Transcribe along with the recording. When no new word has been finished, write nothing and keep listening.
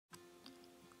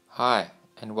Hi,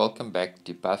 and welcome back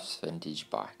to Buff's Vintage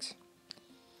Bikes.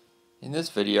 In this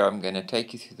video I'm going to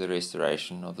take you through the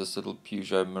restoration of this little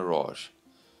Peugeot Mirage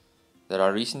that I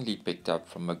recently picked up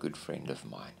from a good friend of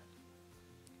mine.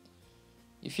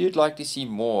 If you'd like to see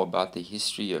more about the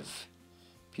history of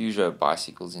Peugeot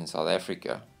bicycles in South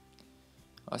Africa,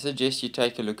 I suggest you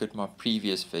take a look at my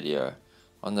previous video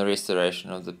on the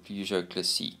restoration of the Peugeot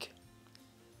Classique.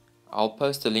 I'll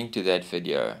post a link to that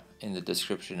video in the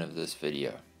description of this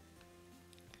video.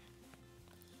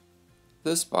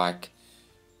 This bike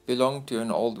belonged to an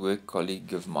old work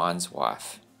colleague of mine's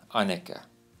wife, Anneke,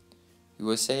 who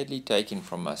was sadly taken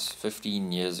from us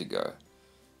 15 years ago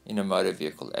in a motor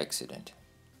vehicle accident.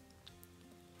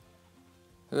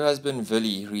 Her husband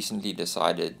Willie recently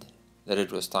decided that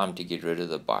it was time to get rid of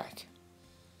the bike,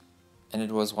 and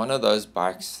it was one of those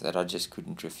bikes that I just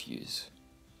couldn't refuse.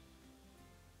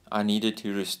 I needed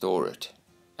to restore it,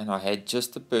 and I had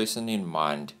just the person in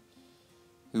mind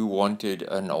who wanted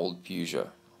an old Peugeot.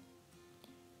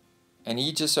 And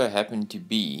he just so happened to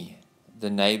be the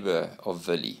neighbor of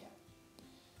Willie.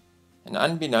 And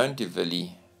unbeknown to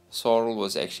Willie, Sarel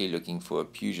was actually looking for a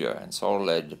Peugeot, and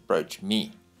Sarel had approached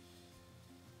me.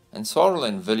 And Sarel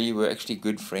and Willie were actually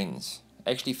good friends,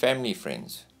 actually family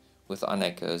friends, with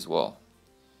Anneke as well.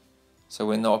 So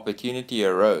when the opportunity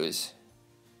arose,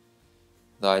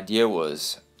 the idea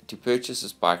was to purchase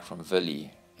this bike from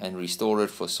Willie and restore it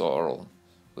for Sarel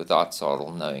without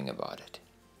Sarel knowing about it.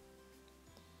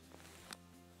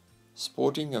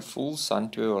 Sporting a full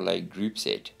Suntour Olè group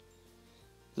set,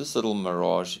 this little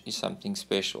Mirage is something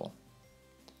special.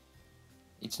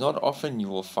 It's not often you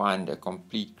will find a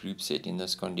complete group set in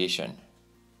this condition.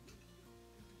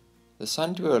 The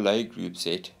Suntour Olè group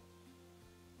set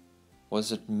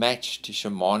was a match to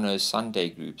Shimano's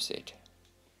Santè group set,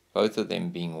 both of them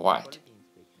being white,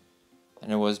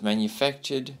 and it was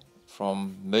manufactured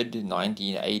from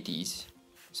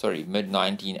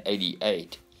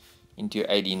mid-1988 into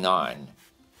 89.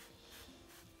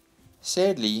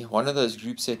 Sadly, one of those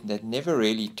group sets that never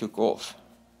really took off,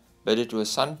 but it was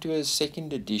Suntour's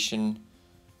second edition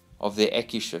of their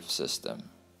Accushift system,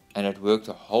 and it worked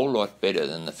a whole lot better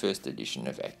than the first edition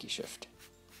of Accushift.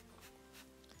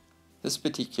 This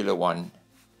particular one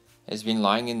has been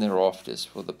lying in the rafters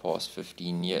for the past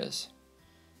 15 years,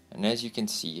 and as you can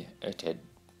see, it had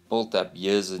built up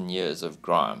years and years of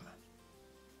grime.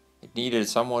 It needed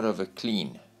somewhat of a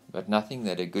clean, but nothing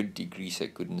that a good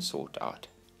degreaser couldn't sort out.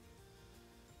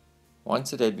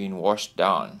 Once it had been washed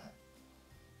down,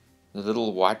 the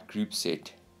little white group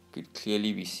set could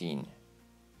clearly be seen,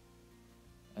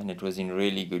 and it was in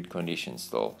really good condition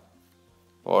still,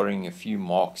 barring a few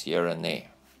marks here and there.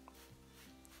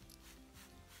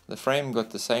 The frame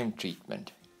got the same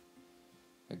treatment,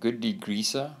 a good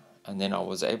degreaser, and then I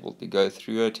was able to go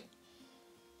through it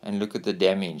and look at the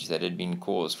damage that had been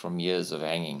caused from years of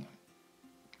hanging.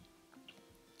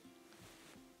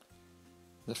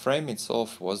 The frame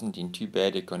itself wasn't in too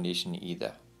bad a condition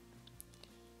either.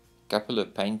 A couple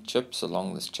of paint chips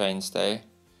along this chainstay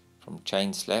from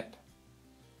chain slap,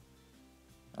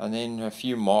 and then a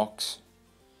few marks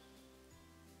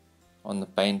on the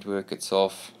paintwork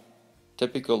itself,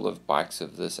 typical of bikes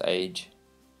of this age.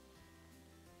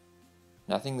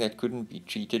 Nothing that couldn't be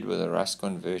treated with a rust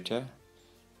converter,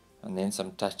 and then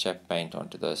some touch-up paint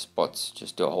onto those spots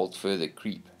just to hold further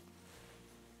creep.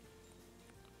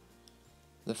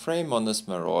 The frame on this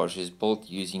Mirage is built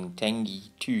using Tange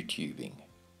 2 tubing,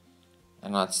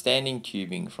 an outstanding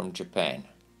tubing from Japan.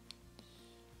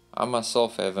 I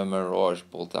myself have a Mirage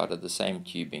built out of the same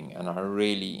tubing, and I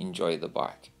really enjoy the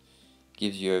bike. It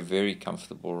gives you a very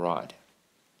comfortable ride.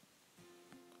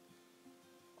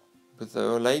 With the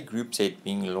Olè group set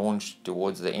being launched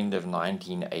towards the end of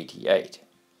 1988,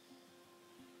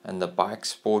 and the bike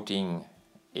sporting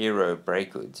aero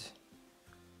brake hoods,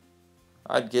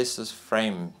 I'd guess this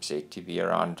frame set to be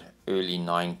around early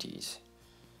 90s,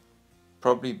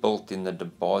 probably built in the De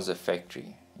Baza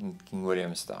factory in King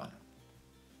Williamstown.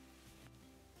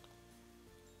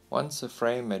 Once the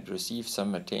frame had received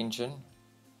some attention,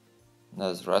 and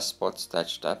those rust spots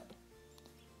touched up,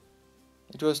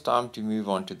 it was time to move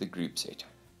on to the group set.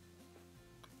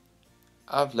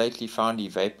 I've lately found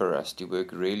evaporust to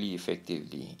work really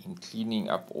effectively in cleaning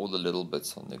up all the little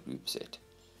bits on the group set,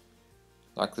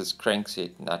 like this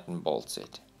crankset, nut and bolt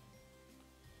set.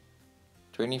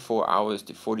 24 hours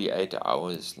to 48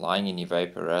 hours lying in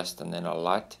evaporust and then a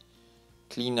light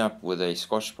clean up with a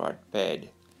Scotch-Brite pad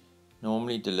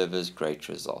normally delivers great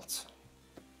results.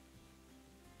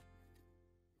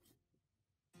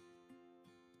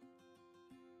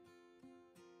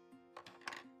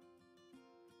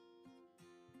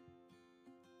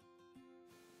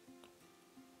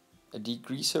 A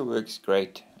degreaser works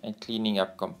great at cleaning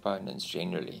up components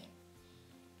generally,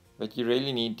 but you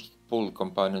really need to pull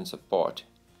components apart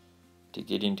to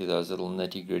get into those little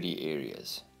nitty-gritty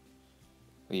areas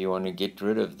where you want to get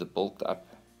rid of the built-up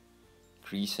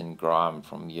grease and grime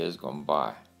from years gone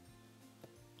by.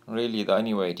 Really, the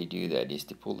only way to do that is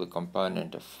to pull the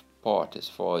component apart as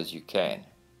far as you can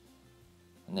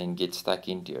and then get stuck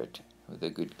into it with a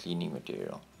good cleaning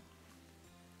material.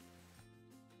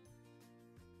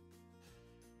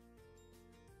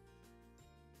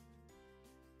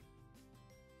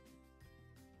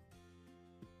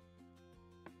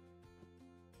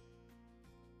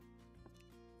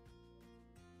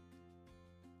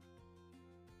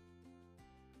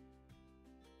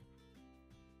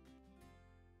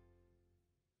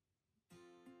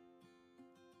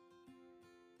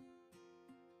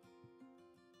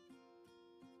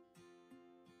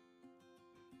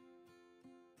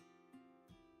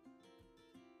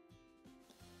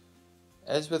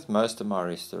 As with most of my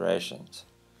restorations,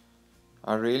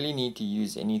 I really need to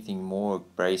use anything more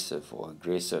abrasive or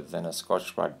aggressive than a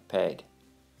Scotch-Brite pad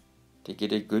to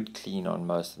get a good clean on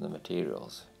most of the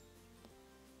materials.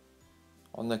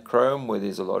 On the chrome where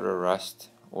there's a lot of rust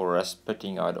or rust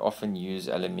pitting, I'd often use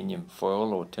aluminium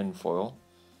foil or tin foil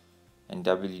and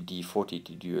WD-40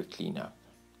 to do a cleanup.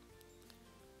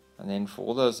 And then for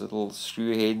all those little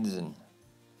screw heads and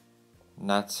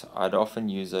nuts, I'd often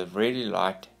use a really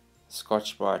light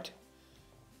Scotch-Brite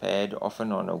pad,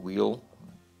 often on a wheel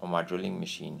on my drilling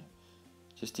machine,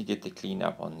 just to get the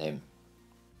cleanup on them.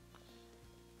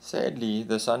 Sadly,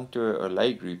 the Suntour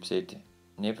Olè group set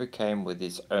never came with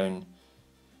its own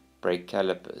brake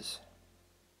calipers.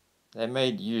 They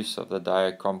made use of the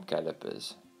Dia-Compe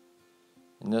calipers,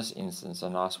 in this instance a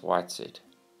nice white set.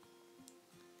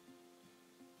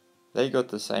 They got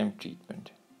the same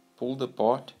treatment, pulled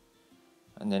apart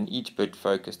and then each bit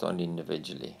focused on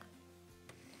individually.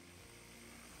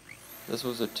 This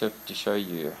was a tip to show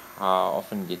you how I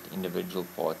often get individual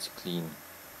parts clean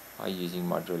by using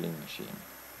my drilling machine.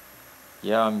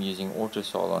 Here I'm using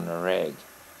Autosol on a rag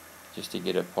just to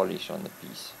get a polish on the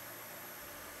piece.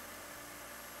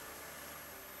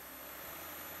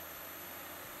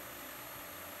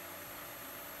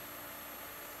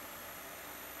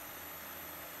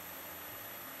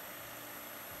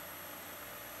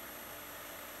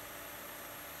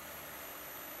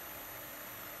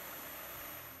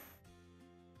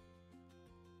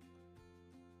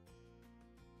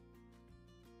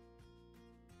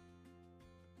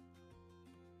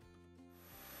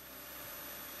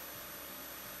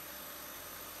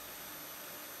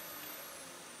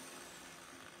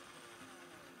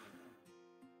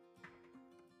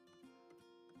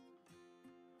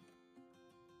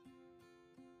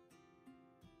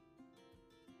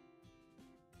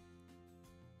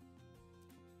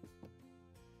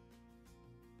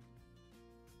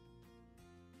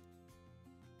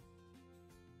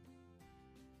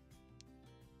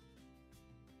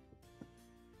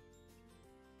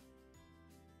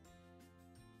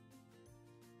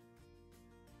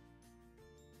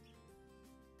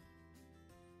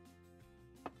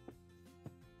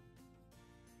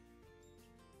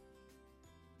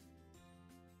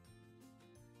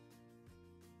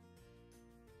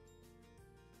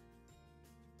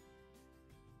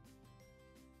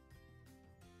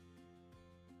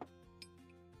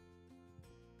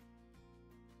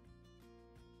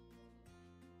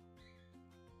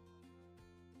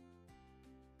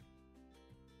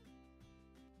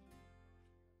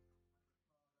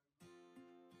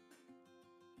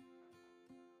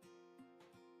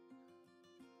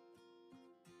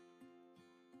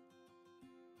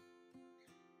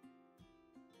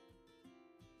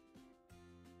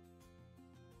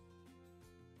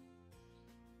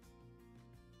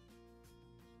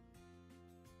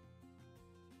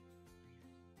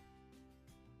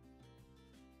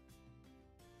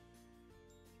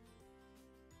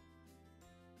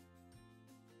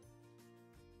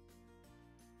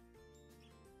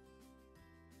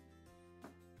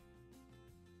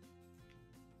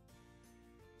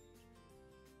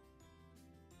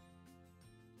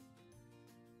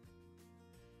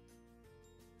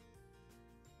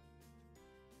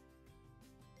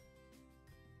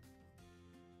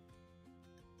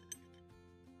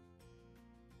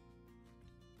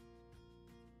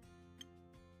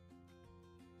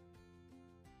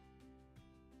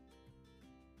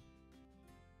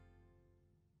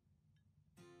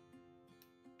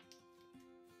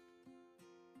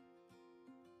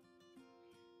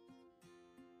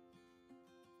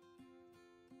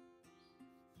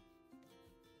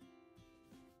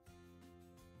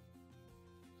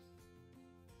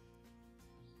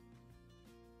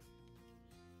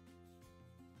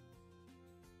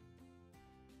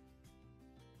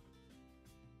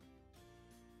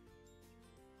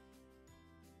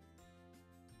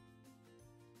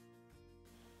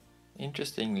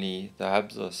 Interestingly, the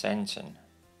hubs are Santè,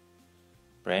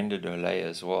 branded Olè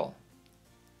as well.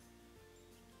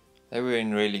 They were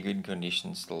in really good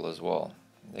condition still as well.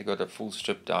 They got a full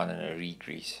strip down and a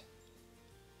re-grease.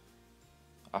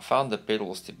 I found the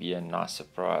pedals to be a nice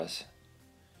surprise.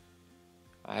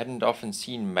 I hadn't often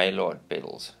seen Maillard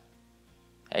pedals.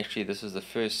 Actually, this is the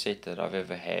first set that I've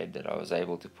ever had that I was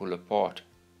able to pull apart.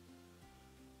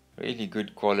 Really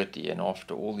good quality, and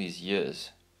after all these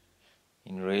years,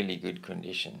 in really good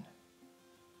condition.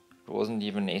 It wasn't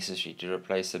even necessary to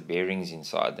replace the bearings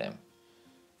inside them.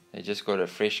 They just got a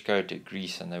fresh coat of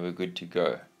grease and they were good to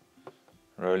go,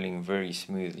 rolling very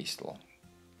smoothly still.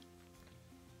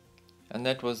 And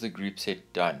that was the group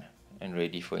set done and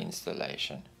ready for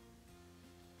installation.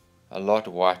 A lot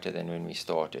whiter than when we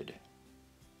started,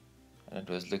 and it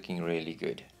was looking really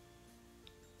good.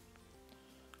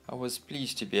 I was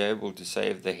pleased to be able to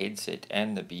save the headset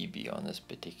and the BB on this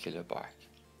particular bike.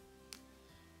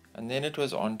 And then it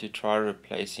was on to try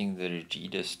replacing the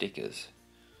Rigida stickers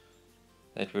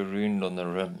that were ruined on the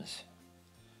rims.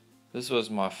 This was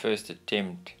my first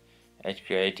attempt at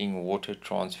creating water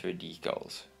transfer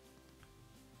decals.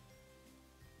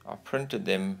 I printed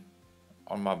them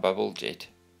on my bubble jet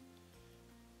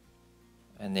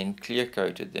and then clear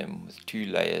coated them with 2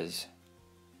 layers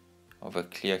of a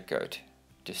clear coat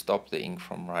to stop the ink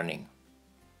from running.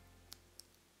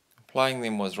 Applying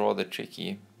them was rather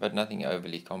tricky, but nothing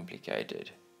overly complicated.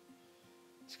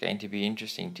 It's going to be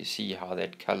interesting to see how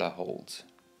that color holds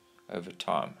over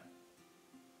time.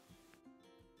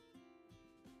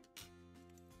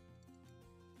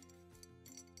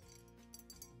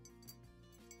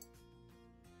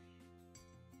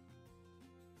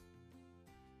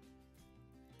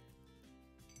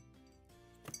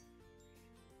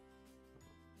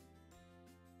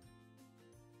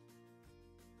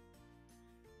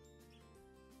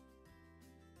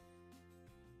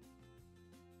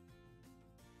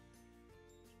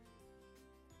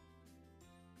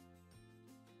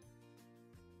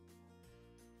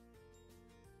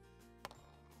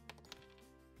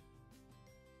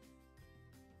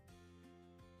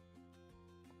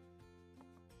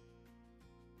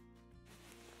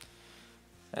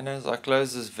 And as I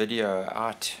close this video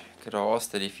out, could I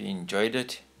ask that if you enjoyed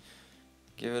it,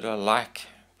 give it a like,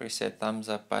 press that thumbs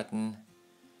up button,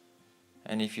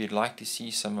 and if you'd like to see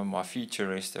some of my future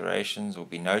restorations or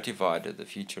be notified of the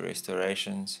future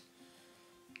restorations,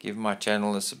 give my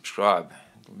channel a subscribe.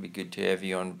 It'll be good to have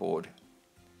you on board.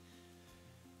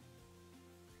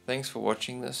 Thanks for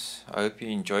watching this. I hope you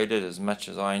enjoyed it as much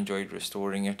as I enjoyed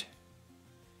restoring it.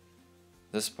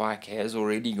 This bike has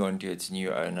already gone to its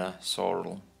new owner,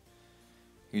 Sorrel,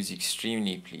 who's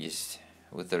extremely pleased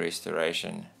with the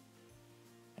restoration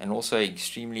and also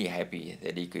extremely happy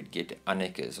that he could get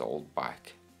Annika's old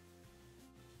bike.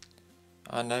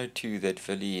 I know too that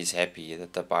Philly is happy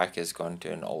that the bike has gone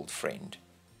to an old friend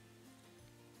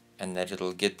and that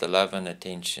it'll get the love and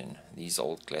attention these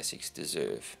old classics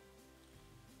deserve.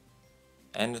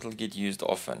 And it'll get used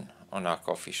often on our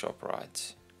coffee shop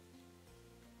rides.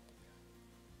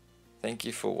 Thank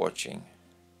you for watching,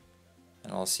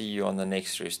 and I'll see you on the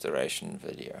next restoration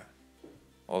video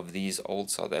of these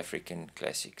old South African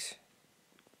classics.